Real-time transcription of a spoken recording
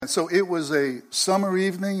so it was a summer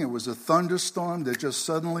evening. It was a thunderstorm that just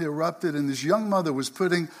suddenly erupted, and this young mother was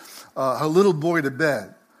putting her little boy to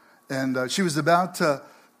bed. And she was about to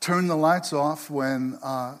turn the lights off when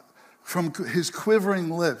from his quivering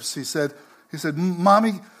lips, he said,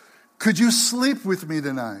 "Mommy, could you sleep with me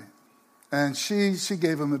tonight?" And she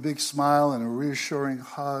gave him a big smile and a reassuring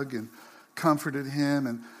hug and comforted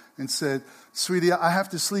him and said, "Sweetie, I have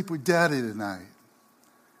to sleep with Daddy tonight."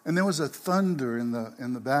 And there was a thunder in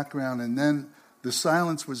the background, and then the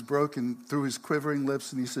silence was broken through his quivering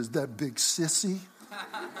lips, and he says, "That big sissy."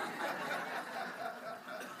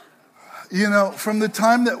 You know, from the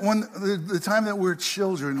time that the time that we're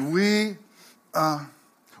children, we're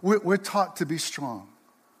taught to be strong.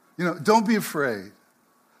 You know, don't be afraid.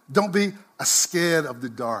 Don't be scared of the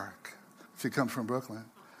dark. If you come from Brooklyn,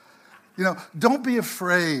 you know, don't be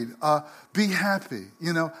afraid. Be happy.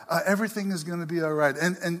 You know, everything is going to be all right.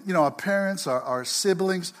 And you know, our parents, our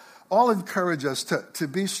siblings, all encourage us to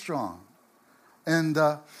be strong. And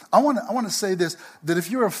I want to say this: that if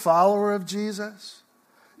you're a follower of Jesus,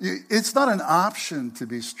 it's not an option to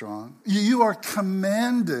be strong. You are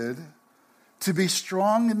commanded to be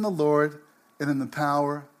strong in the Lord and in the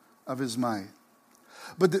power of His might.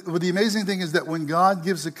 But the amazing thing is that when God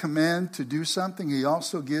gives a command to do something, He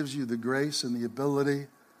also gives you the grace and the ability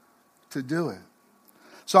to do it.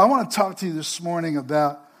 So I want to talk to you this morning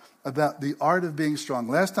about the art of being strong.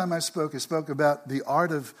 Last time I spoke about the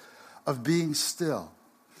art of being still.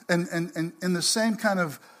 And in the same kind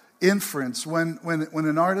of inference, when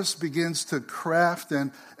an artist begins to craft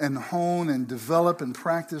and hone and develop and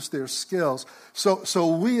practice their skills,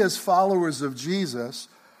 so we as followers of Jesus,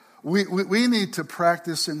 we need to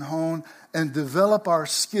practice and hone and develop our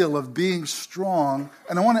skill of being strong.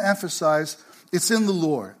 And I want to emphasize, it's in the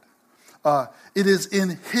Lord. It is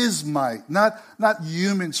in His might, not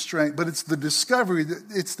human strength, but it's the discovery.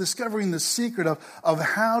 It's discovering the secret of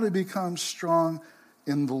how to become strong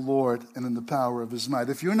in the Lord and in the power of His might.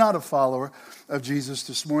 If you're not a follower of Jesus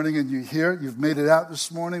this morning and you're here, you've made it out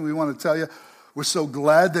this morning, we want to tell you we're so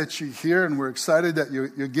glad that you're here, and we're excited that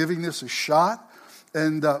you're giving this a shot.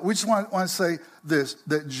 And we just want to say this,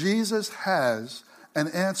 that Jesus has an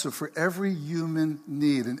answer for every human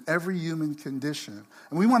need and every human condition.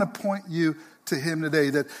 And we want to point you to Him today,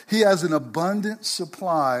 that He has an abundant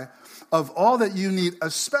supply of all that you need,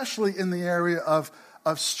 especially in the area of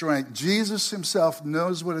strength. Jesus Himself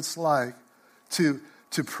knows what it's like to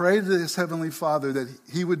pray to His Heavenly Father that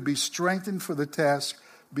He would be strengthened for the task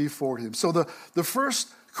before Him. So the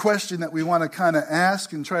first question that we want to kind of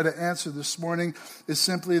ask and try to answer this morning is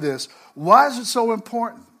simply this: why is it so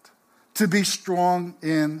important to be strong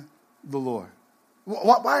in the Lord?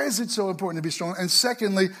 Why is it so important to be strong? And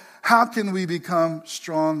secondly, how can we become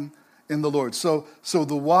strong in the Lord? So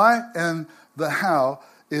the why and the how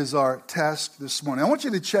is our task this morning. I want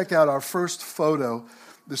you to check out our first photo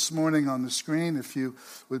this morning on the screen, if you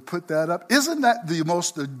would put that up. Isn't that the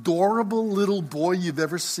most adorable little boy you've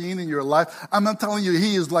ever seen in your life? I'm telling you,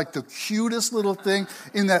 he is like the cutest little thing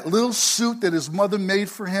in that little suit that his mother made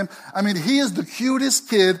for him. I mean, he is the cutest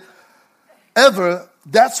kid ever.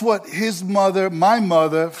 That's what his mother, my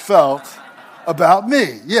mother, felt about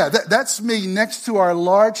me. Yeah, that's me next to our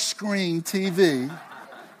large screen TV.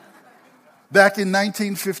 Back in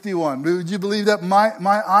 1951, would you believe that? My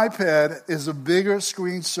iPad is a bigger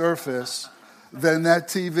screen surface than that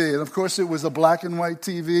TV. And of course, it was a black and white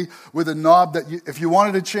TV with a knob that if you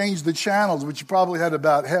wanted to change the channels, which you probably had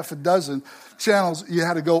about half a dozen channels, you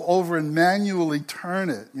had to go over and manually turn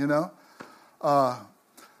it, you know.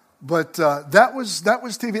 But that was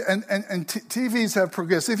TV. And TVs have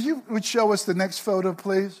progressed. If you would show us the next photo,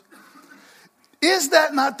 please. Is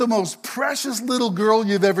that not the most precious little girl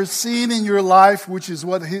you've ever seen in your life, which is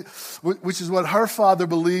what her father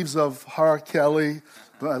believes of her, Kelly,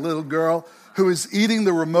 my little girl, who is eating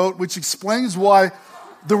the remote, which explains why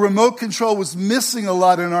the remote control was missing a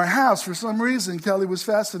lot in our house. For some reason, Kelly was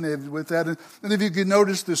fascinated with that. And if you could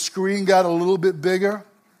notice, the screen got a little bit bigger.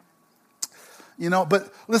 You know,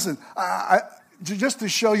 but listen, just to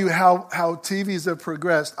show you how TVs have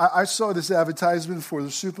progressed, I saw this advertisement for the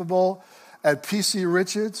Super Bowl at P.C.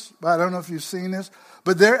 Richards. I don't know if you've seen this,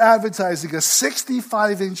 but they're advertising a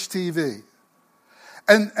 65-inch TV.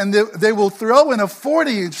 And they will throw in a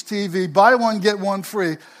 40-inch TV, buy one, get one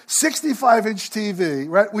free. 65-inch TV,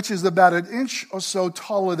 right, which is about an inch or so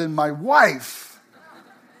taller than my wife.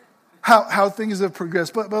 How things have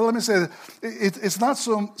progressed. But let me say that it's not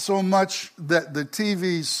so much that the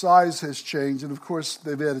TV's size has changed, and of course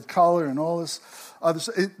they've added color and all this other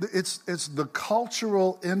stuff. It's the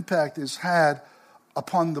cultural impact it's had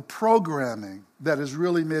upon the programming that has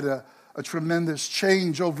really made a a tremendous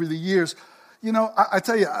change over the years. You know, I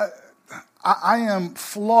tell you, I am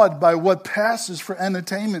flawed by what passes for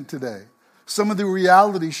entertainment today. Some of the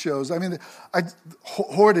reality shows, I mean,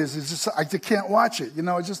 Hoarders, is just, I can't watch it. You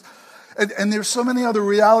know, and there's so many other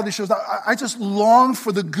reality shows. I just long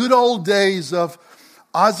for the good old days of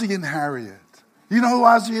Ozzie and Harriet. You know who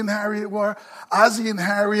Ozzie and Harriet were? Ozzie and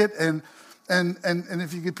Harriet, and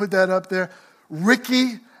if you could put that up there,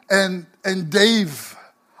 Ricky and Dave.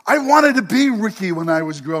 I wanted to be Ricky when I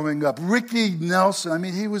was growing up. Ricky Nelson, I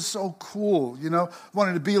mean, he was so cool, you know.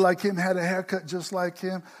 Wanted to be like him, had a haircut just like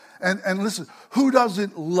him. And listen, who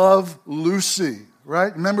doesn't love Lucy,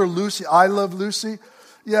 right? Remember Lucy? I Love Lucy?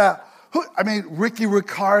 Yeah. Ricky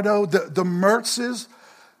Ricardo, the Mertzes.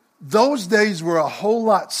 Those days were a whole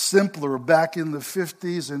lot simpler back in the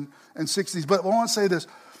 50s and 60s. But I want to say this.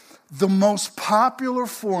 The most popular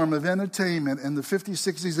form of entertainment in the 50s,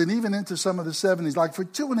 60s, and even into some of the 70s, like for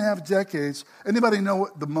 2.5 decades, anybody know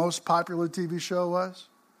what the most popular TV show was?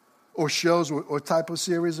 Or shows or type of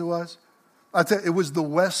series it was? I tell you, it was the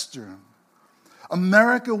Western.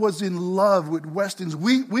 America was in love with Westerns.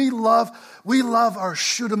 We love our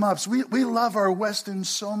shoot 'em ups. We love our Westerns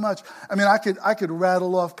so much. I mean, I could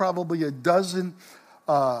rattle off probably a dozen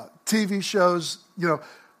TV shows, you know,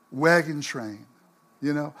 Wagon Train,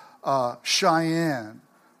 you know, Cheyenne,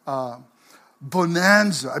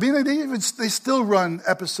 Bonanza. I mean, they still run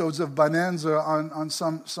episodes of Bonanza on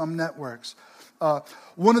some networks.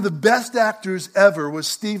 One of the best actors ever was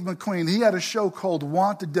Steve McQueen. He had a show called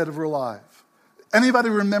Wanted Dead or Alive. Anybody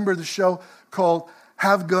remember the show called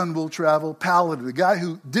Have Gun Will Travel? Paladin, the guy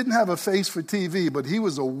who didn't have a face for TV, but he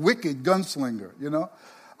was a wicked gunslinger, you know?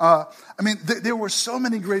 There were so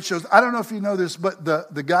many great shows. I don't know if you know this, but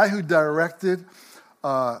the guy who directed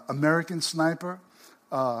American Sniper,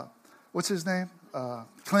 what's his name?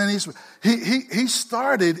 Clint Eastwood. He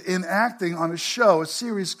started in acting on a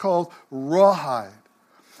series called Rawhide.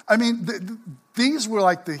 I mean, these were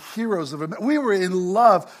like the heroes of America. We were in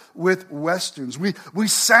love with Westerns. We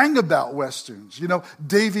sang about Westerns. You know,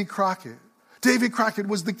 Davy Crockett. Davy Crockett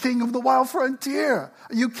was the king of the wild frontier.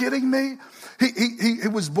 Are you kidding me? He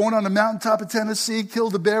was born on the mountaintop of Tennessee,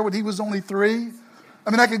 killed a bear when he was only 3. I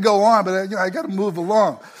mean, I could go on, but I got to move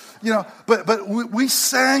along. You know, but we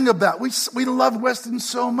sang about, we loved Westerns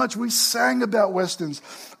so much. We sang about Westerns.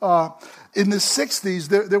 In the 60s,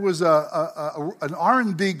 there was an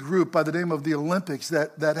R&B group by the name of the Olympics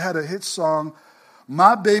that had a hit song,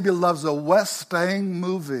 My Baby Loves a Western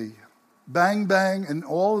Movie. Bang, bang, and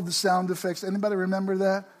all of the sound effects. Anybody remember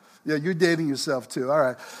that? Yeah, you're dating yourself too. All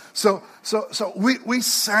right. So we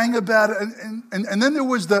sang about it, and then there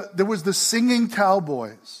was the singing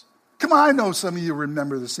cowboys. Come on, I know some of you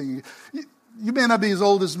remember the singing. You may not be as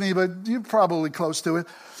old as me, but you're probably close to it.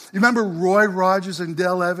 You remember Roy Rogers and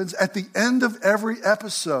Dale Evans? At the end of every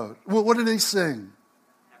episode, what did they sing?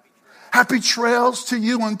 Happy trails to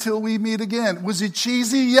you until we meet again. Was it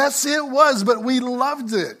cheesy? Yes, it was, but we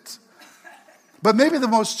loved it. But maybe the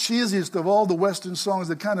most cheesiest of all the Western songs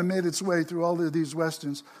that kind of made its way through all of these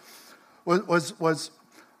Westerns was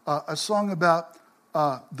a song about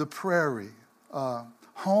the prairie,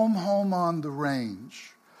 home, home on the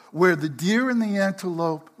range, where the deer and the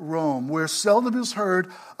antelope roam, where seldom is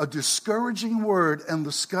heard a discouraging word, and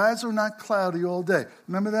the skies are not cloudy all day.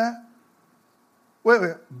 Remember that? Wait,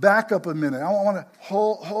 back up a minute. I want to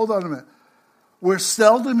hold on a minute. Where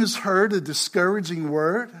seldom is heard a discouraging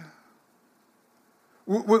word,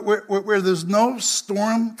 where there's no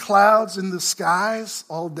storm clouds in the skies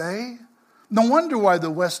all day. No wonder why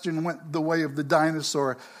the Western went the way of the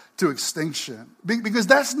dinosaur to extinction, because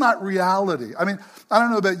that's not reality. I mean, I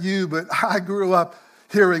don't know about you, but I grew up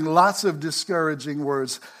hearing lots of discouraging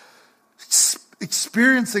words,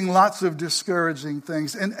 experiencing lots of discouraging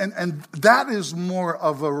things, and that is more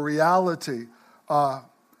of a reality.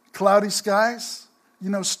 Cloudy skies,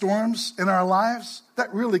 you know, storms in our lives,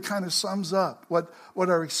 that really kind of sums up what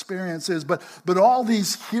our experience is. But all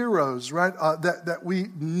these heroes, right, that we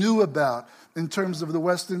knew about in terms of the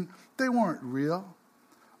Western, they weren't real.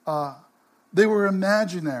 They were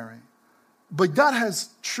imaginary. But God has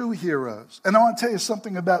true heroes. And I want to tell you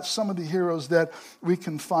something about some of the heroes that we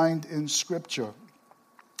can find in Scripture.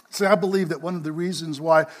 See, I believe that one of the reasons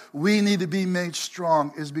why we need to be made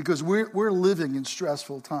strong is because we're living in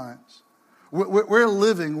stressful times. We're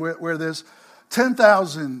living where there's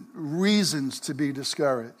 10,000 reasons to be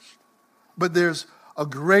discouraged. But there's a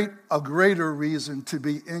greater reason to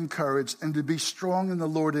be encouraged and to be strong in the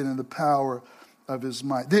Lord and in the power of His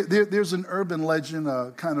might. There's an urban legend,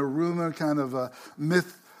 a kind of rumor, kind of a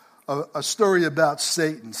myth a story about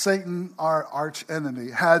Satan. Satan, our arch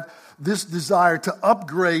enemy, had this desire to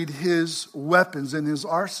upgrade his weapons in his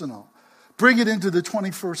arsenal, bring it into the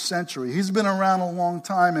 21st century. He's been around a long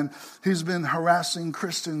time, and he's been harassing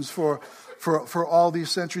Christians for all these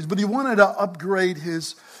centuries. But he wanted to upgrade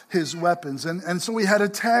his weapons. And so he had a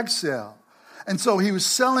tag sale. And so he was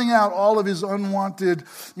selling out all of his unwanted,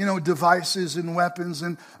 devices and weapons.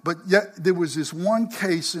 But yet there was this one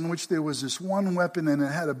case in which there was this one weapon, and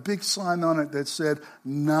it had a big sign on it that said,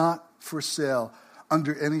 "Not for sale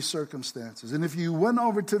under any circumstances." And if you went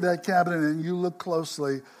over to that cabinet and you looked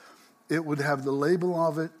closely, it would have the label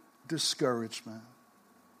of it, discouragement.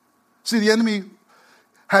 See, the enemy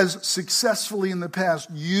has successfully in the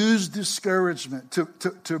past used discouragement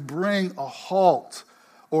to bring a halt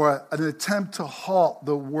or an attempt to halt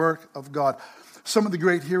the work of God. Some of the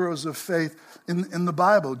great heroes of faith in the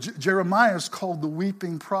Bible, Jeremiah is called the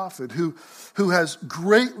weeping prophet who has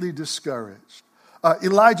greatly discouraged.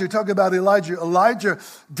 Elijah, talk about Elijah. Elijah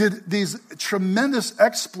did these tremendous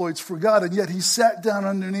exploits for God, and yet he sat down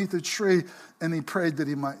underneath a tree and he prayed that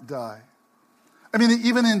he might die. I mean,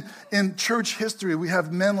 even in church history, we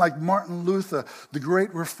have men like Martin Luther, the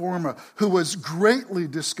great reformer, who was greatly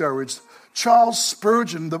discouraged. Charles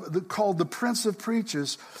Spurgeon, called the Prince of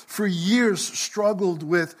Preachers, for years struggled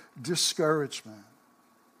with discouragement.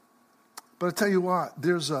 But I tell you what,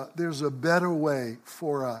 there's a better way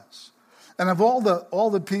for us. And of all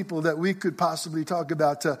the people that we could possibly talk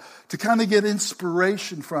about to kind of get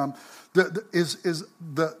inspiration from, is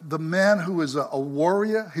the man who was a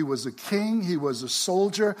warrior. He was a king. He was a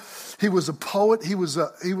soldier. He was a poet. He was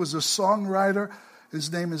a songwriter. His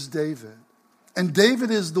name is David. And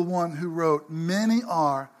David is the one who wrote, "Many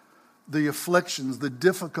are the afflictions, the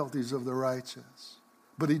difficulties of the righteous."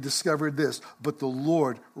 But he discovered this, "But the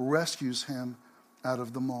Lord rescues him out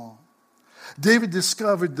of them all." David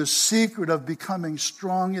discovered the secret of becoming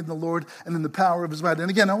strong in the Lord and in the power of his might. And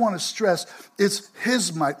again, I want to stress, it's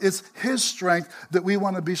his might, it's his strength that we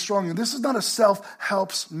want to be strong in. This is not a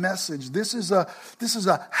self-help message. This is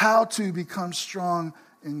a how to become strong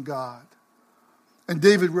in God. And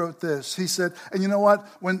David wrote this. He said, and you know what?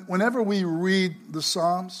 Whenever we read the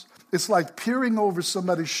Psalms, it's like peering over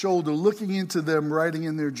somebody's shoulder, looking into them, writing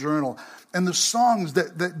in their journal. And the songs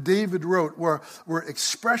that David wrote were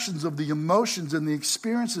expressions of the emotions and the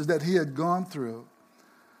experiences that he had gone through.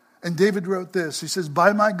 And David wrote this. He says,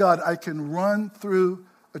 "By my God, I can run through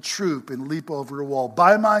a troop and leap over a wall.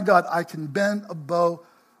 By my God, I can bend a bow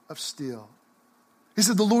of steel." He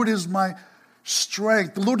said, "The Lord is my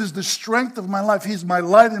strength. The Lord is the strength of my life. He's my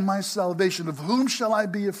light and my salvation. Of whom shall I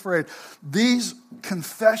be afraid?" These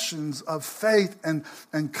confessions of faith and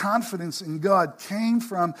confidence in God came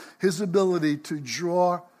from his ability to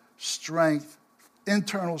draw strength,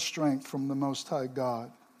 internal strength from the Most High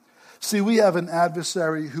God. See, we have an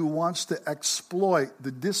adversary who wants to exploit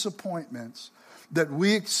the disappointments that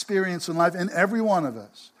we experience in life, and every one of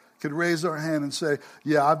us could raise our hand and say,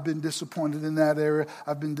 "Yeah, I've been disappointed in that area.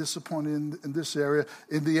 I've been disappointed in this area,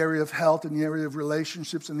 in the area of health, in the area of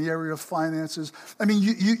relationships, in the area of finances." I mean,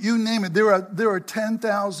 you name it. There are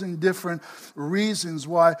 10,000 different reasons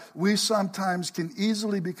why we sometimes can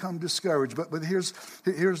easily become discouraged. But here's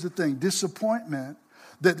the thing. Disappointment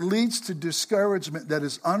that leads to discouragement that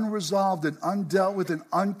is unresolved and undealt with and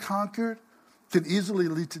unconquered can easily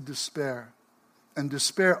lead to despair. And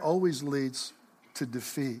despair always leads to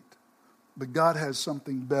defeat. But God has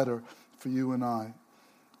something better for you and I.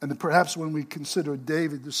 And perhaps when we consider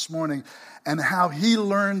David this morning and how he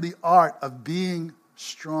learned the art of being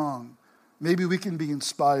strong, maybe we can be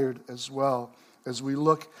inspired as well as we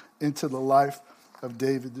look into the life of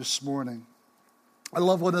David this morning. I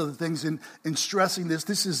love one of the things in stressing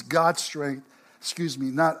this is God's strength,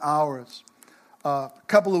 not ours. A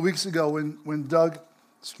couple of weeks ago when Doug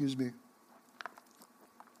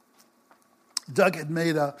had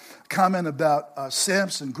made a comment about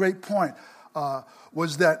Samson. Great point.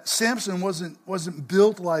 Was that Samson wasn't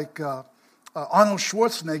built like Arnold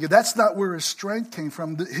Schwarzenegger. That's not where his strength came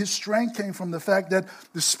from. His strength came from the fact that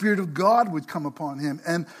the Spirit of God would come upon him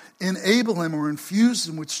and enable him or infuse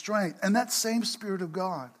him with strength. And that same Spirit of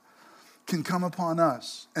God can come upon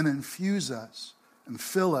us and infuse us and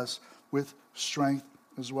fill us with strength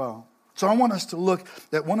as well. So I want us to look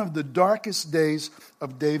at one of the darkest days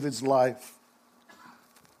of David's life.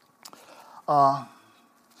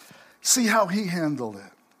 See how he handled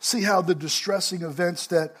it. See how the distressing events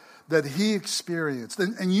that he experienced.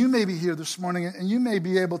 And you may be here this morning and you may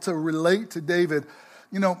be able to relate to David.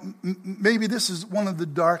 You know, maybe this is one of the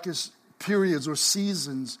darkest periods or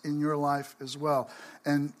seasons in your life as well.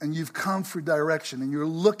 And you've come for direction and you're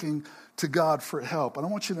looking to God for help. And I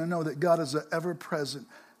want you to know that God is an ever-present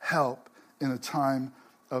help in a time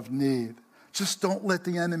of need. Just don't let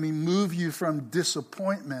the enemy move you from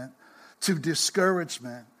disappointment to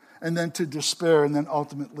discouragement, and then to despair, and then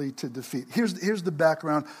ultimately to defeat. Here's the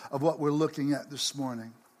background of what we're looking at this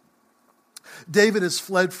morning. David has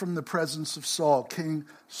fled from the presence of Saul, King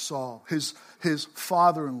Saul, his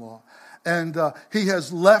father-in-law. And he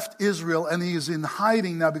has left Israel, and he is in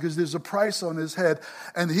hiding now because there's a price on his head.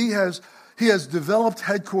 And he has developed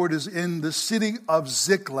headquarters in the city of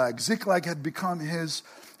Ziklag. Ziklag had become his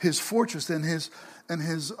fortress and his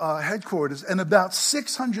headquarters. And about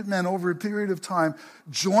 600 men over a period of time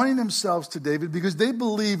joined themselves to David because they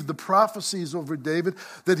believed the prophecies over David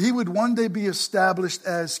that he would one day be established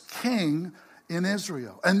as king in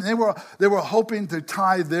Israel. And they were hoping to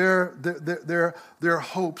tie their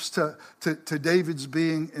hopes to David's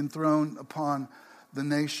being enthroned upon the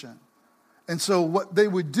nation. And so what they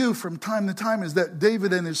would do from time to time is that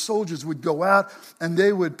David and his soldiers would go out and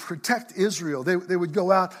they would protect Israel. They would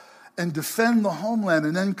go out and defend the homeland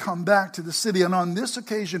and then come back to the city. And on this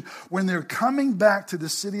occasion, when they're coming back to the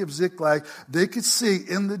city of Ziklag, they could see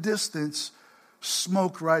in the distance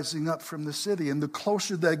smoke rising up from the city. And the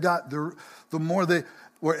closer they got, the more they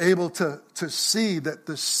were able to see that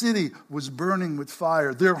the city was burning with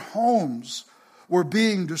fire. Their homes were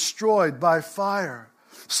being destroyed by fire.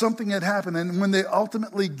 Something had happened, and when they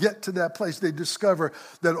ultimately get to that place, they discover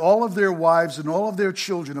that all of their wives and all of their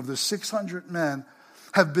children, of the 600 men,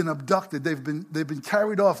 have been abducted. They've been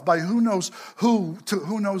carried off by who knows who to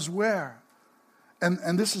who knows where.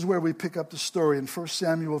 And this is where we pick up the story in 1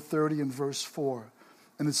 Samuel 30 and verse 4.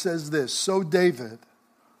 And it says this: So David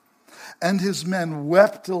and his men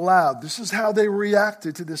wept aloud. This is how they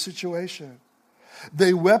reacted to the situation.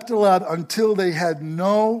 They wept aloud until they had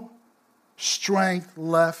no strength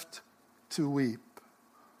left to weep.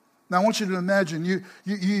 Now, I want you to imagine,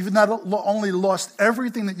 you've not only lost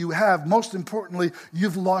everything that you have, most importantly,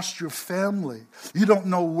 you've lost your family. You don't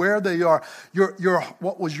know where they are.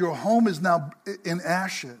 What was your home is now in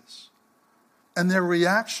ashes. And their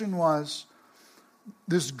reaction was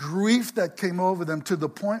this grief that came over them to the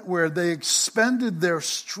point where they expended their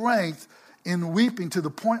strength in weeping to the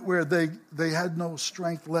point where they had no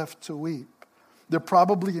strength left to weep. They're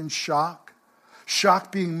probably in shock.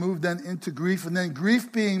 Shock being moved then into grief, and then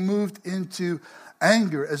grief being moved into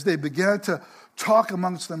anger as they began to talk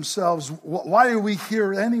amongst themselves. Why are we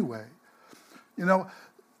here anyway? You know,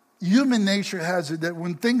 human nature has it that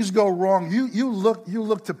when things go wrong, you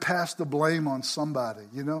look to pass the blame on somebody.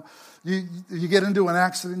 You know, you get into an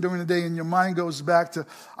accident during the day, and your mind goes back to,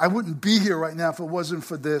 I wouldn't be here right now if it wasn't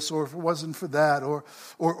for this, or if it wasn't for that,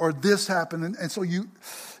 or this happened, and so you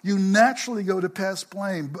naturally go to pass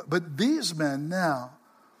blame. But these men now,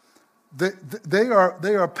 they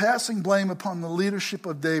are passing blame upon the leadership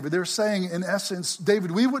of David. They're saying, in essence, David,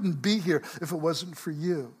 we wouldn't be here if it wasn't for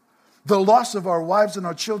you. The loss of our wives and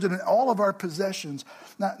our children and all of our possessions.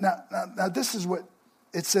 Now this is what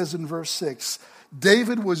it says in verse 6.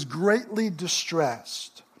 David was greatly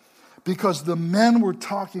distressed because the men were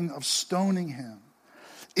talking of stoning him.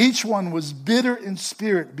 Each one was bitter in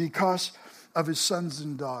spirit because of his sons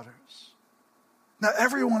and daughters. Now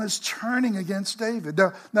everyone is turning against David.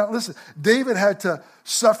 Now listen, David had to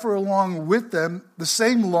suffer along with them the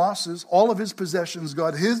same losses. All of his possessions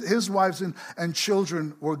gone. His wives and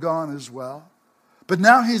children were gone as well. But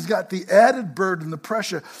now he's got the added burden, the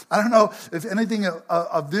pressure. I don't know if anything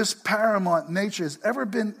of this paramount nature has ever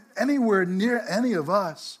been anywhere near any of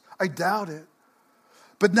us. I doubt it.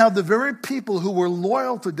 But now the very people who were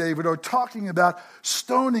loyal to David are talking about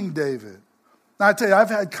stoning David. Now, I tell you, I've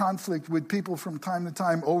had conflict with people from time to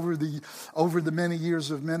time over the many years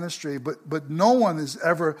of ministry, but no one has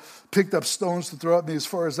ever picked up stones to throw at me as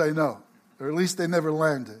far as I know, or at least they never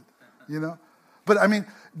landed, you know. But I mean,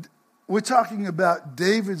 we're talking about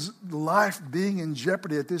David's life being in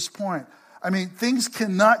jeopardy at this point. I mean, things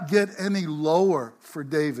cannot get any lower for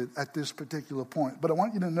David at this particular point. But I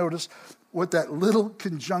want you to notice what that little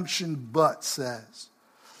conjunction "but" says.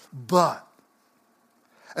 But.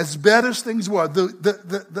 As bad as things were,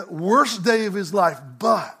 the worst day of his life,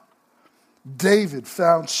 but David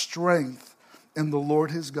found strength in the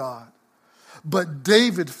Lord his God. But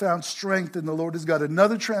David found strength in the Lord his God.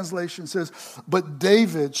 Another translation says, but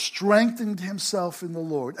David strengthened himself in the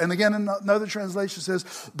Lord. And again, another translation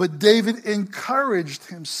says, but David encouraged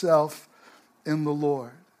himself in the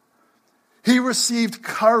Lord. He received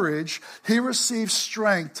courage, he received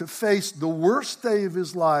strength to face the worst day of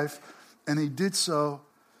his life, and he did so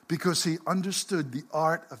because he understood the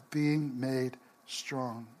art of being made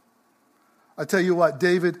strong. I tell you what,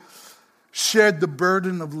 David shared the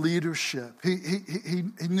burden of leadership. He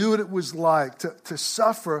knew what it was like to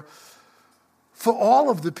suffer for all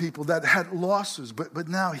of the people that had losses. But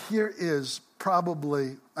now here is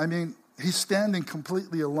probably, he's standing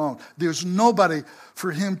completely alone. There's nobody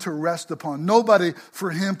for him to rest upon, nobody for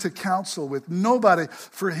him to counsel with, nobody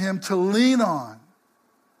for him to lean on.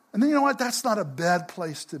 And then you know what? That's not a bad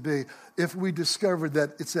place to be if we discovered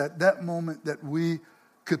that it's at that moment that we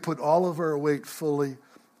could put all of our weight fully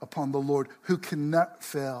upon the Lord, who cannot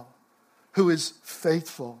fail, who is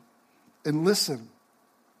faithful. And listen,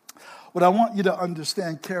 what I want you to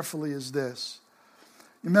understand carefully is this.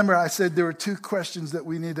 Remember, I said there are two questions that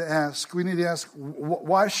we need to ask. We need to ask,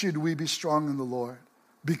 why should we be strong in the Lord?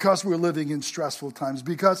 Because we're living in stressful times.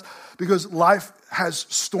 Because life has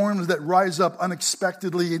storms that rise up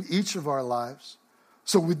unexpectedly in each of our lives.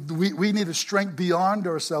 So we need a strength beyond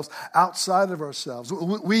ourselves, outside of ourselves.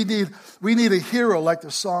 We need a hero, like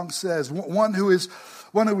the song says, one who is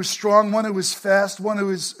strong, one who is fast, one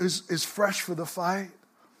who is fresh for the fight.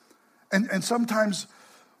 And sometimes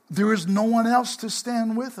there is no one else to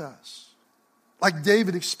stand with us, like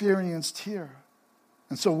David experienced here.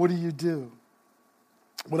 And so what do?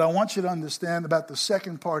 What I want you to understand about the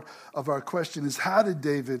second part of our question is, how did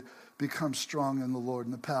David become strong in the Lord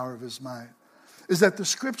and the power of his might? Is that the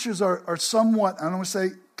scriptures are somewhat, I want to say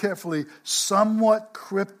carefully, somewhat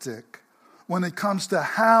cryptic when it comes to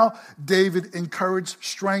how David encouraged,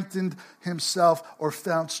 strengthened himself, or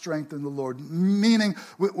found strength in the Lord. Meaning,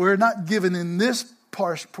 we're not given in this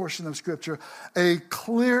portion of Scripture a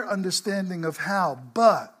clear understanding of how,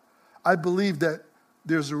 but I believe that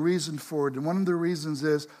there's a reason for it. And one of the reasons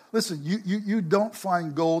is, listen, you don't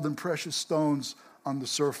find gold and precious stones on the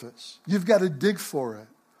surface. You've got to dig for it.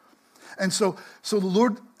 And so the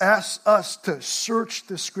Lord asks us to search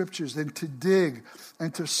the Scriptures and to dig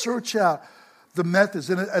and to search out the methods.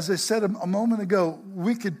 And as I said a moment ago,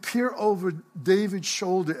 we could peer over David's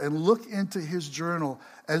shoulder and look into his journal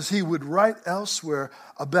as he would write elsewhere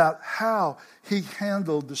about how he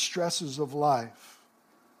handled the stresses of life.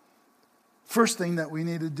 First thing that we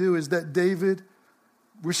need to do is that David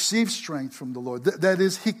received strength from the Lord. That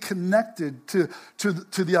is, he connected to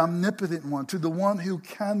the omnipotent one, to the one who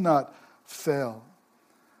cannot fail.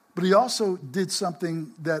 But he also did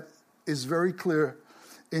something that is very clear.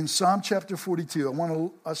 In Psalm chapter 42, I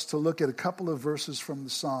want us to look at a couple of verses from the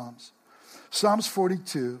Psalms. Psalms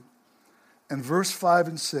 42 and verse 5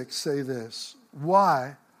 and 6 say this: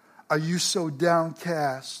 "Why are you so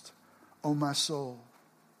downcast, O my soul?"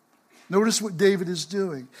 Notice what David is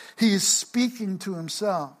doing. He is speaking to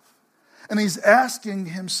himself. And he's asking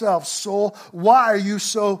himself, soul, why are you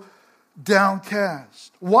so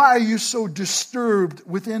downcast? Why are you so disturbed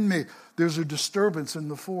within me? There's a disturbance in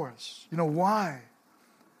the force. You know, why?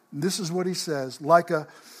 And this is what he says. Like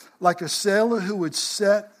a sailor who would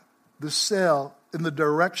set the sail in the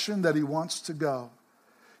direction that he wants to go.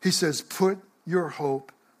 He says, put your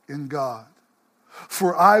hope in God.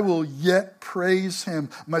 For I will yet praise him,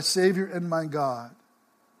 my Savior and my God.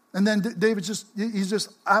 And then David he's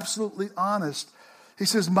just absolutely honest. He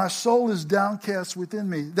says, my soul is downcast within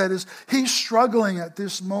me. That is, he's struggling at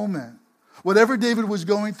this moment. Whatever David was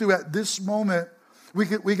going through at this moment, we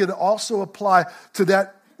could also apply to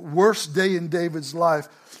that worst day in David's life.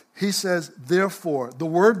 He says, therefore. The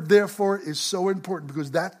word therefore is so important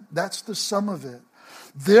because that's the sum of it.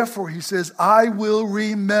 Therefore, he says, I will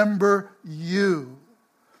remember you.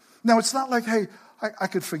 Now, it's not like, hey, I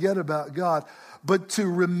could forget about God. But to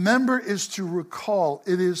remember is to recall.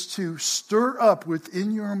 It is to stir up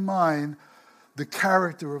within your mind the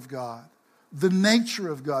character of God, the nature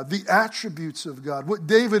of God, the attributes of God. What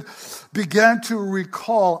David began to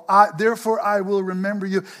recall, therefore I will remember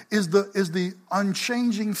you, is the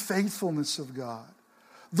unchanging faithfulness of God.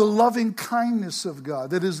 The loving kindness of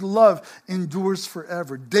God, that his love endures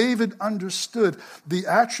forever. David understood the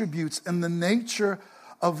attributes and the nature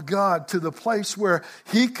of God to the place where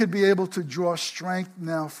he could be able to draw strength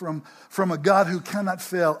now from a God who cannot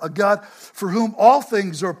fail, a God for whom all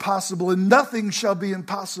things are possible and nothing shall be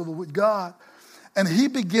impossible with God. And he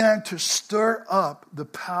began to stir up the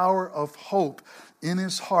power of hope in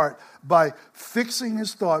his heart by fixing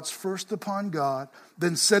his thoughts first upon God,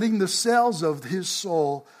 then setting the sails of his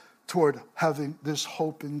soul toward having this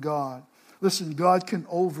hope in God. Listen, God can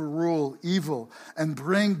overrule evil and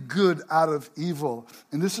bring good out of evil.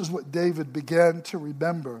 And this is what David began to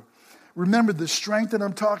remember. Remember, the strength that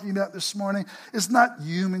I'm talking about this morning is not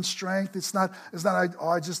human strength. It's not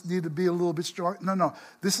I just need to be a little bit strong. No.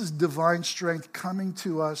 This is divine strength coming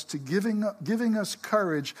to us, to giving us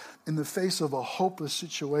courage in the face of a hopeless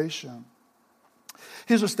situation.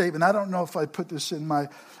 Here's a statement. I don't know if I put this in my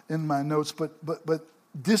notes, but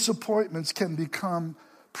disappointments can become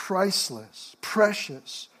priceless,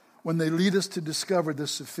 precious, when they lead us to discover the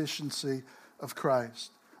sufficiency of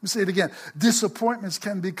Christ. Let me say it again. Disappointments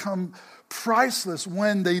can become priceless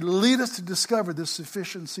when they lead us to discover the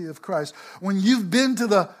sufficiency of Christ. When you've been to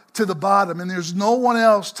the bottom and there's no one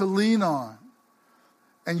else to lean on,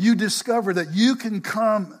 and you discover that you can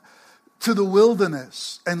come to the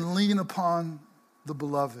wilderness and lean upon the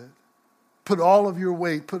beloved. Put all of your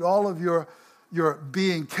weight, put all of your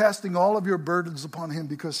being, casting all of your burdens upon him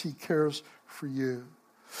because he cares for you.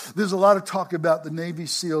 There's a lot of talk about the Navy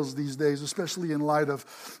SEALs these days, especially in light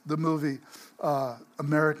of the movie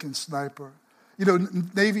American Sniper. You know,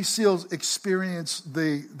 Navy SEALs experience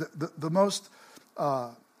the most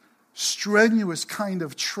strenuous kind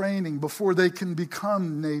of training before they can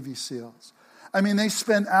become Navy SEALs. I mean, they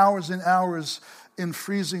spend hours and hours in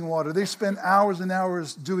freezing water. They spend hours and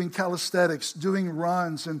hours doing calisthenics, doing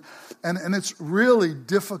runs, and it's really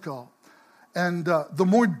difficult. And the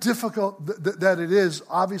more difficult that it is,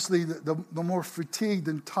 obviously, the more fatigued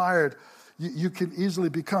and tired you can easily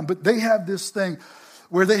become. But they have this thing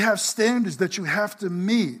where they have standards that you have to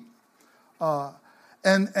meet.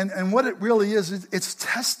 And what it really is, it's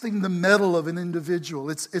testing the mettle of an individual.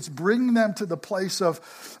 It's bringing them to the place of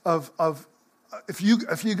if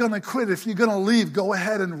you're going to quit, if you're going to leave, go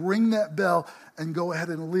ahead and ring that bell and go ahead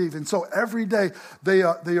and leave. And so every day they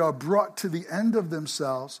are brought to the end of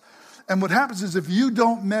themselves. And what happens is if you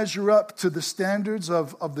don't measure up to the standards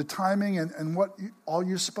of the timing and what all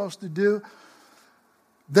you're supposed to do,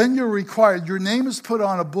 then you're required, your name is put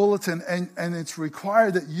on a bulletin, and it's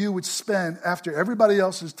required that you would spend, after everybody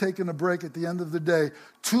else has taken a break at the end of the day,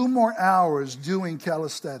 2 more hours doing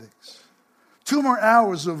calisthenics. 2 more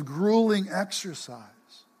hours of grueling exercise.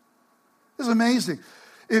 It's amazing.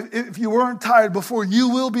 If you weren't tired before, you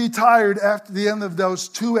will be tired after the end of those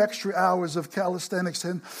 2 extra hours of calisthenics.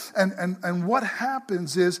 And what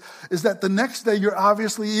happens is that the next day you're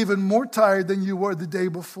obviously even more tired than you were the day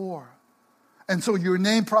before. And so your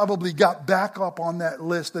name probably got back up on that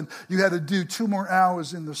list, and you had to do 2 more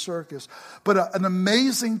hours in the circus. But an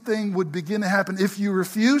amazing thing would begin to happen if you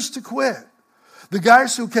refused to quit. The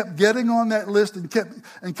guys who kept getting on that list and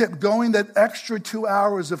kept going that extra 2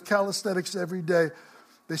 hours of calisthenics every day,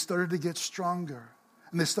 they started to get stronger.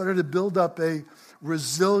 And they started to build up a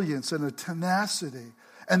resilience and a tenacity.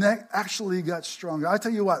 And that actually got stronger. I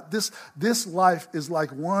tell you what, this life is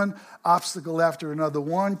like one obstacle after another,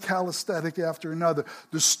 one calisthenic after another.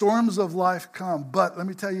 The storms of life come. But let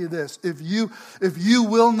me tell you this, if you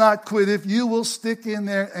will not quit, if you will stick in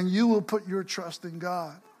there and you will put your trust in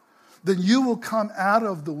God, then you will come out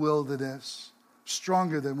of the wilderness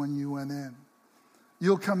stronger than when you went in.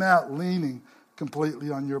 You'll come out leaning completely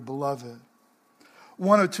on your beloved.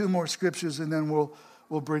 1 or 2 more scriptures, and then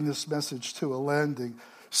we'll bring this message to a landing.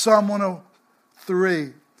 Psalm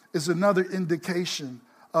 103 is another indication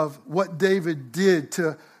of what David did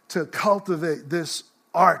to cultivate this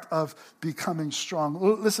art of becoming strong.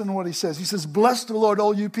 Listen to what he says. He says, "Bless the Lord,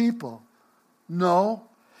 all you people." No.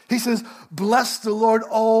 He says, "Bless the Lord,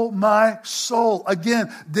 oh my soul."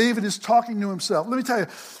 Again, David is talking to himself. Let me tell you,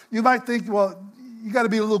 you might think, well, you got to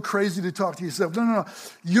be a little crazy to talk to yourself. No.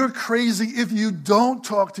 You're crazy if you don't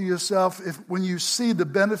talk to yourself when you see the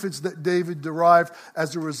benefits that David derived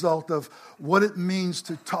as a result of what it means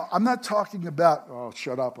to talk. I'm not talking about, oh,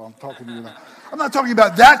 shut up, I'm talking to you now. I'm not talking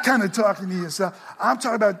about that kind of talking to yourself. I'm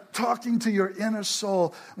talking about talking to your inner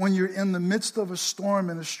soul when you're in the midst of a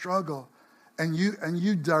storm and a struggle, and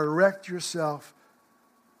you direct yourself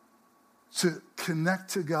to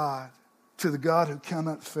connect to God, to the God who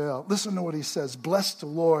cannot fail. Listen to what he says. "Bless the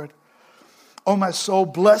Lord, O my soul,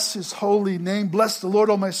 bless his holy name. Bless the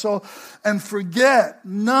Lord, O my soul, and forget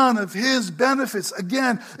none of his benefits."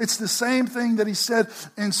 Again, it's the same thing that he said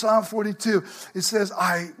in Psalm 42. It says,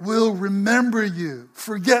 "I will remember you.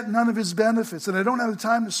 Forget none of his benefits." And I don't have the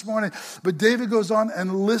time this morning, but David goes on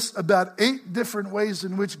and lists about 8 different ways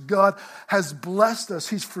in which God has blessed us.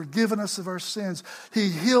 He's forgiven us of our sins. He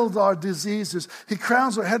healed our diseases. He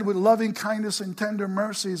crowns our head with loving kindness and tender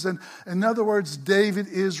mercies. And in other words, David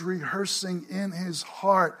is rehearsing in his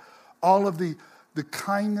heart all of the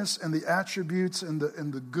kindness and the attributes and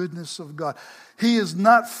the goodness of God. He is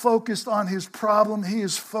not focused on his problem. He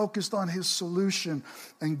is focused on his solution.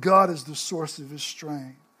 And God is the source of his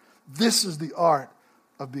strength. This is the art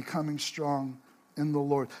of becoming strong in the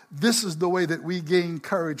Lord. This is the way that we gain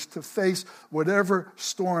courage to face whatever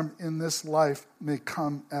storm in this life may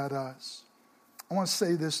come at us. I want to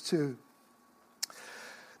say this too,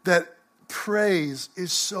 that praise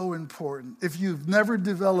is so important. If you've never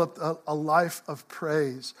developed a life of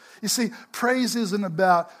praise, you see, praise isn't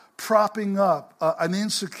about propping up an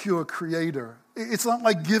insecure creator. It's not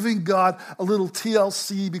like giving God a little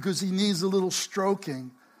TLC because he needs a little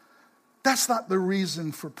stroking. That's not the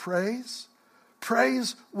reason for praise.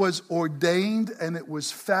 Praise was ordained and it was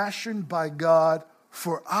fashioned by God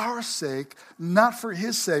for our sake, not for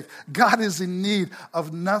his sake. God is in need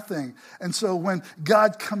of nothing. And so when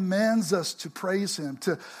God commands us to praise him,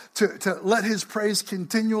 to let his praise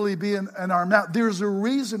continually be in our mouth, there's a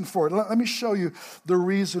reason for it. Let me show you the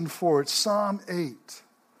reason for it. Psalm 8.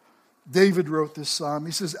 David wrote this psalm.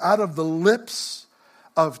 He says, out of the lips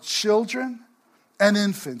of children and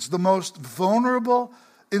infants, the most vulnerable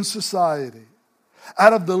in society,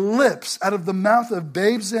 out of the lips, out of the mouth of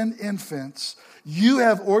babes and infants, you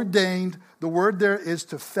have ordained, the word there is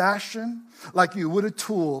to fashion, like you would a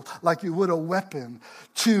tool, like you would a weapon.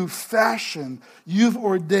 To fashion, you've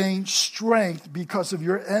ordained strength because of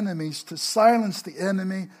your enemies, to silence the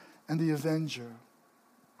enemy and the avenger.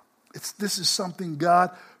 This is something God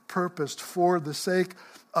purposed for the sake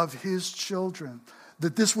of his children,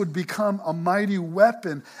 that this would become a mighty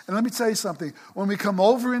weapon. And let me tell you something. When we come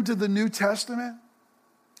over into the New Testament,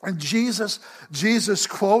 and Jesus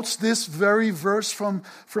quotes this very verse from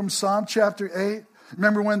Psalm chapter 8.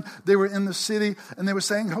 Remember when they were in the city and they were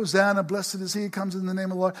saying, Hosanna, blessed is he who comes in the name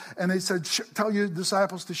of the Lord. And they said, tell your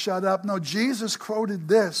disciples to shut up. No, Jesus quoted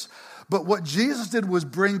this. But what Jesus did was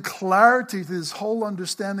bring clarity to this whole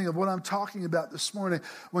understanding of what I'm talking about this morning.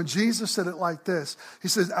 When Jesus said it like this, he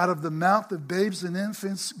says, out of the mouth of babes and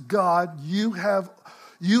infants, God, you have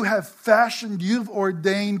fashioned, you've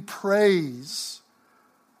ordained praise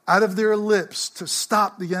out of their lips to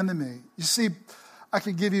stop the enemy. You see, I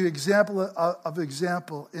can give you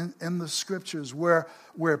example in the scriptures where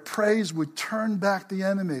praise would turn back the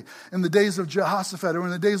enemy. In the days of Jehoshaphat or in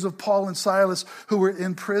the days of Paul and Silas who were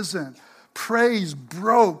in prison, praise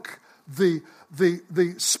broke the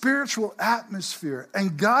spiritual atmosphere.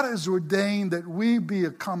 And God has ordained that we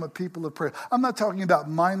become a people of prayer. I'm not talking about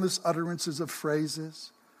mindless utterances of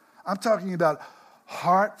phrases. I'm talking about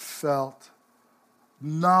heartfelt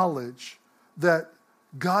knowledge that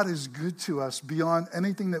God is good to us beyond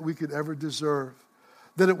anything that we could ever deserve.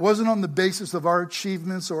 That it wasn't on the basis of our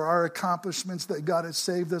achievements or our accomplishments that God has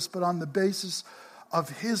saved us, but on the basis of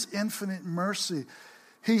his infinite mercy.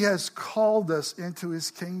 He has called us into his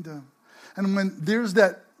kingdom. And when there's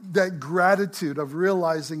that gratitude of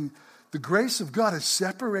realizing the grace of God has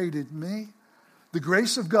separated me, the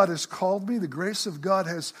grace of God has called me, the grace of God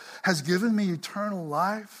has given me eternal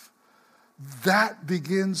life, that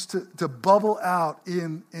begins to bubble out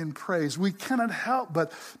in praise. We cannot help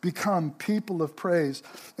but become people of praise.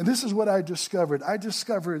 And this is what I discovered. I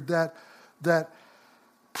discovered that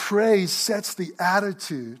praise sets the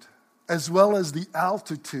attitude as well as the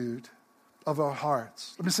altitude of our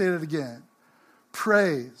hearts. Let me say that again.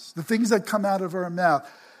 Praise, the things that come out of our mouth,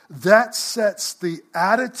 that sets the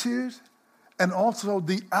attitude and also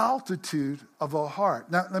the altitude of our heart.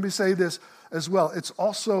 Now, let me say this as well.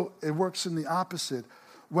 It works in the opposite.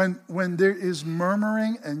 When there is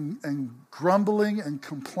murmuring and grumbling and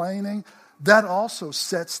complaining, that also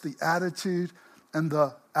sets the attitude and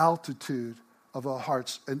the altitude of our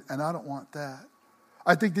hearts. And I don't want that.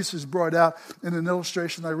 I think this is brought out in an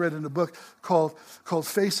illustration I read in a book called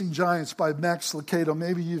Facing Giants by Max Lucado.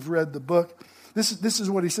 Maybe you've read the book. This is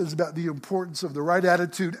what he says about the importance of the right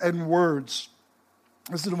attitude and words.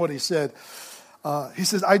 Listen to what he said. He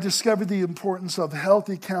says, I discovered the importance of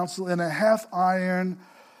healthy counsel in a half-Ironman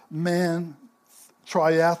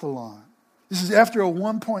triathlon. This is after a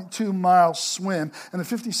 1.2-mile swim and a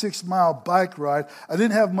 56-mile bike ride. I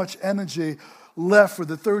didn't have much energy left for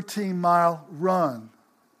the 13-mile run.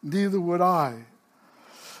 Neither would I.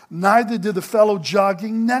 Neither did the fellow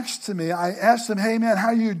jogging next to me. I asked him, hey man, how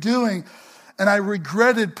you doing? And I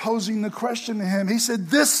regretted posing the question to him. He said,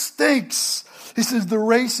 this stinks. He says, the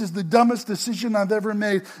race is the dumbest decision I've ever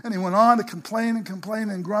made. And he went on to complain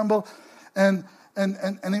and grumble. And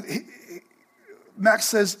Max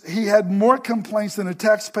says he had more complaints than a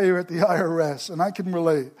taxpayer at the IRS. And I can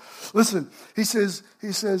relate. Listen, he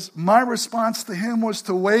says, my response to him was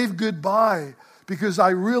to wave goodbye because I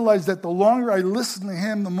realized that the longer I listened to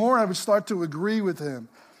him, the more I would start to agree with him.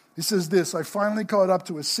 He says this, I finally caught up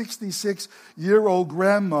to a 66-year-old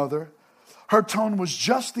grandmother. Her tone was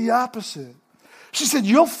just the opposite. She said,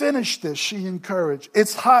 you'll finish this, she encouraged.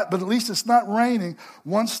 It's hot, but at least it's not raining.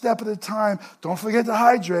 One step at a time. Don't forget to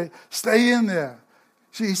hydrate. Stay in there.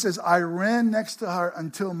 He says, I ran next to her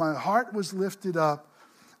until my heart was lifted up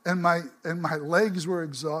and my legs were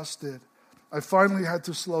exhausted. I finally had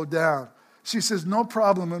to slow down. She says, no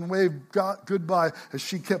problem, and waved goodbye as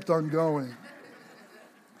she kept on going.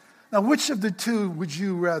 Now, which of the two would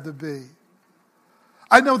you rather be?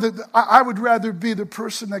 I know that I would rather be the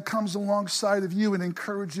person that comes alongside of you and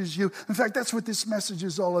encourages you. In fact, that's what this message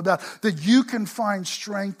is all about, that you can find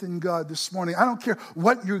strength in God this morning. I don't care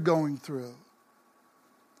what you're going through.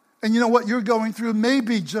 And you know what you're going through may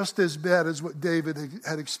be just as bad as what David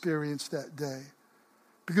had experienced that day.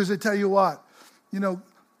 Because I tell you what,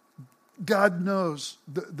 God knows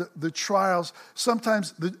the trials.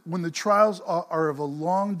 Sometimes when the trials are of a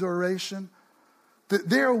long duration,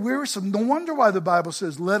 they are wearisome. No wonder why the Bible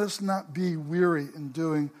says, let us not be weary in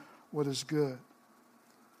doing what is good.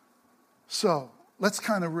 So let's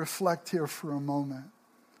kind of reflect here for a moment.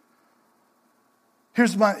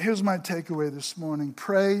 Here's my takeaway this morning.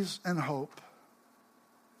 Praise and hope,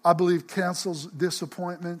 I believe, cancels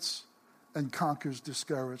disappointments and conquers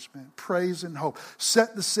discouragement. Praise and hope.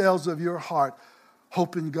 Set the sails of your heart.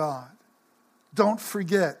 Hope in God. Don't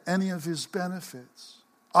forget any of his benefits.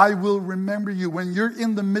 I will remember you. When you're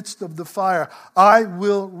in the midst of the fire, I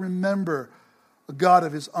will remember a God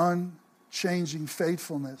of his unchanging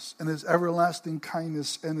faithfulness and his everlasting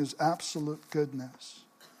kindness and his absolute goodness.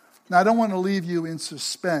 Now, I don't want to leave you in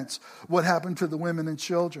suspense. What happened to the women and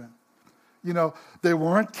children? They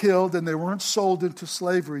weren't killed and they weren't sold into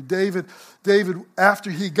slavery. David, after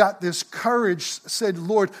he got this courage, said,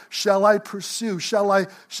 Lord, shall I pursue? Shall I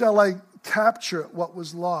capture what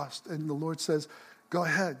was lost? And the Lord says, go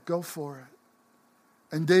ahead, go for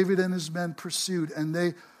it. And David and his men pursued, and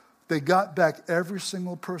they got back every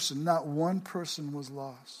single person. Not one person was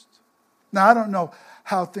lost. Now, I don't know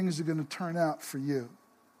how things are going to turn out for you.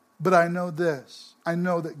 But I know this. I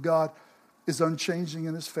know that God is unchanging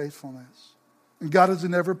in his faithfulness. And God is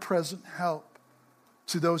an ever-present help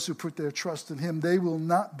to those who put their trust in him. They will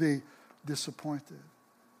not be disappointed.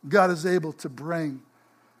 God is able to bring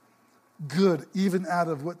good even out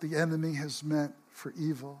of what the enemy has meant for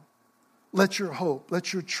evil. Let your hope,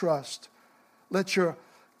 let your trust, let your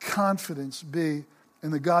confidence be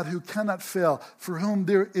in the God who cannot fail, for whom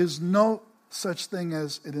there is no such thing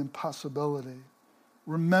as an impossibility.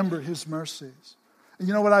 Remember his mercies. And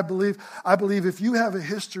you know what I believe? I believe if you have a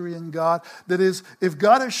history in God, that is, if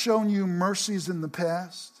God has shown you mercies in the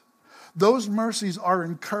past, those mercies are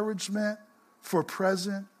encouragement for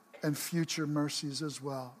present and future mercies as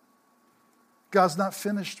well. God's not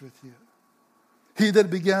finished with you. He that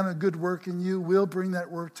began a good work in you will bring that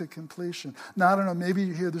work to completion. Now, I don't know, maybe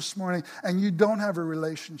you're here this morning and you don't have a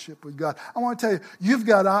relationship with God. I want to tell you, you've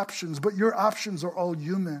got options, but your options are all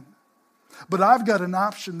human. But I've got an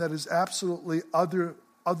option that is absolutely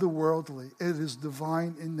otherworldly. It is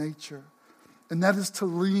divine in nature. And that is to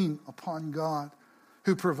lean upon God,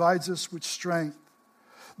 who provides us with strength.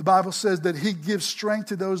 The Bible says that he gives strength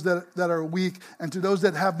to those that are weak, and to those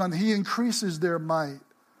that have none, he increases their might.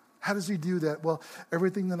 How does he do that? Well,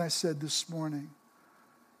 everything that I said this morning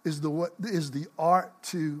is the art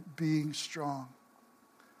to being strong.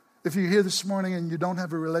 If you're here this morning and you don't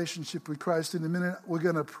have a relationship with Christ, in a minute we're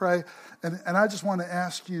going to pray. And I just want to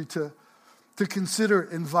ask you to consider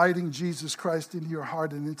inviting Jesus Christ into your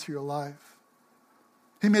heart and into your life.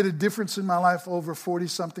 He made a difference in my life over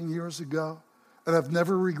 40-something years ago. And I've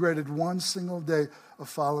never regretted one single day of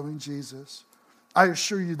following Jesus. I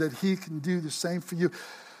assure you that he can do the same for you.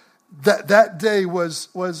 That day was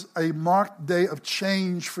a marked day of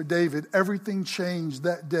change for David. Everything changed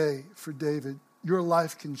that day for David. Your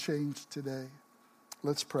life can change today.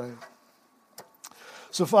 Let's pray.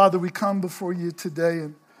 So, Father, we come before you today,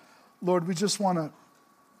 and Lord, we just want to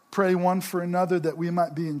pray one for another that we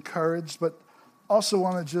might be encouraged, but also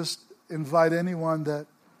want to just invite anyone that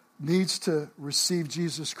needs to receive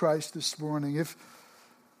Jesus Christ this morning.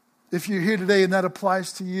 If you're here today and that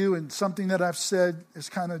applies to you, and something that I've said is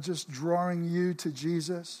kind of just drawing you to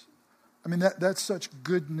Jesus, I mean, that's such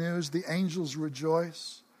good news. The angels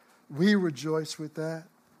rejoice. We rejoice with that.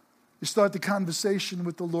 You start the conversation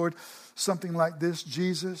with the Lord, something like this: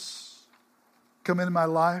 Jesus, come into my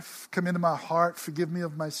life, come into my heart, forgive me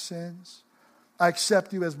of my sins. I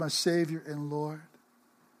accept you as my Savior and Lord.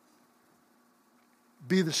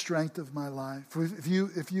 Be the strength of my life.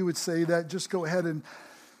 If you would say that, just go ahead and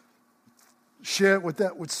share it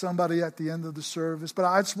with somebody at the end of the service. But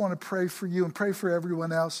I just want to pray for you and pray for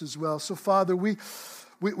everyone else as well. So, Father, we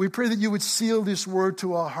pray that you would seal this word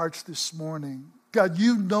to our hearts this morning. God,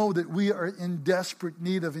 you know that we are in desperate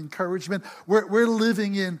need of encouragement. We're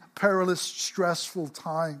living in perilous, stressful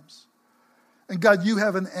times. And God, you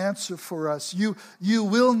have an answer for us. You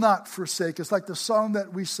will not forsake us. Like the song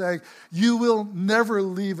that we sang, you will never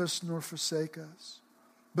leave us nor forsake us.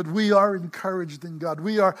 But we are encouraged in God.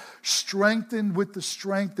 We are strengthened with the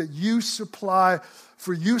strength that you supply,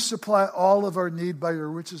 for you supply all of our need by your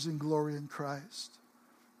riches and glory in Christ.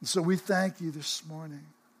 And so we thank you this morning.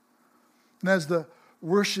 And as the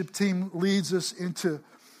worship team leads us into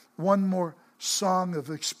one more song of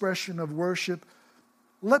expression of worship,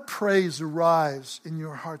 let praise arise in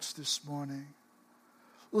your hearts this morning.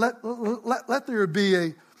 Let there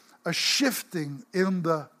be a shifting in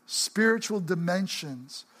the spiritual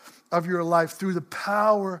dimensions of your life through the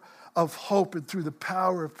power of hope and through the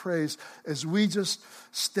power of praise as we just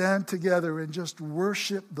stand together and just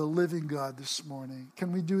worship the living God this morning.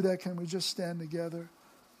 Can we do that? Can we just stand together?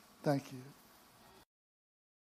 Thank you.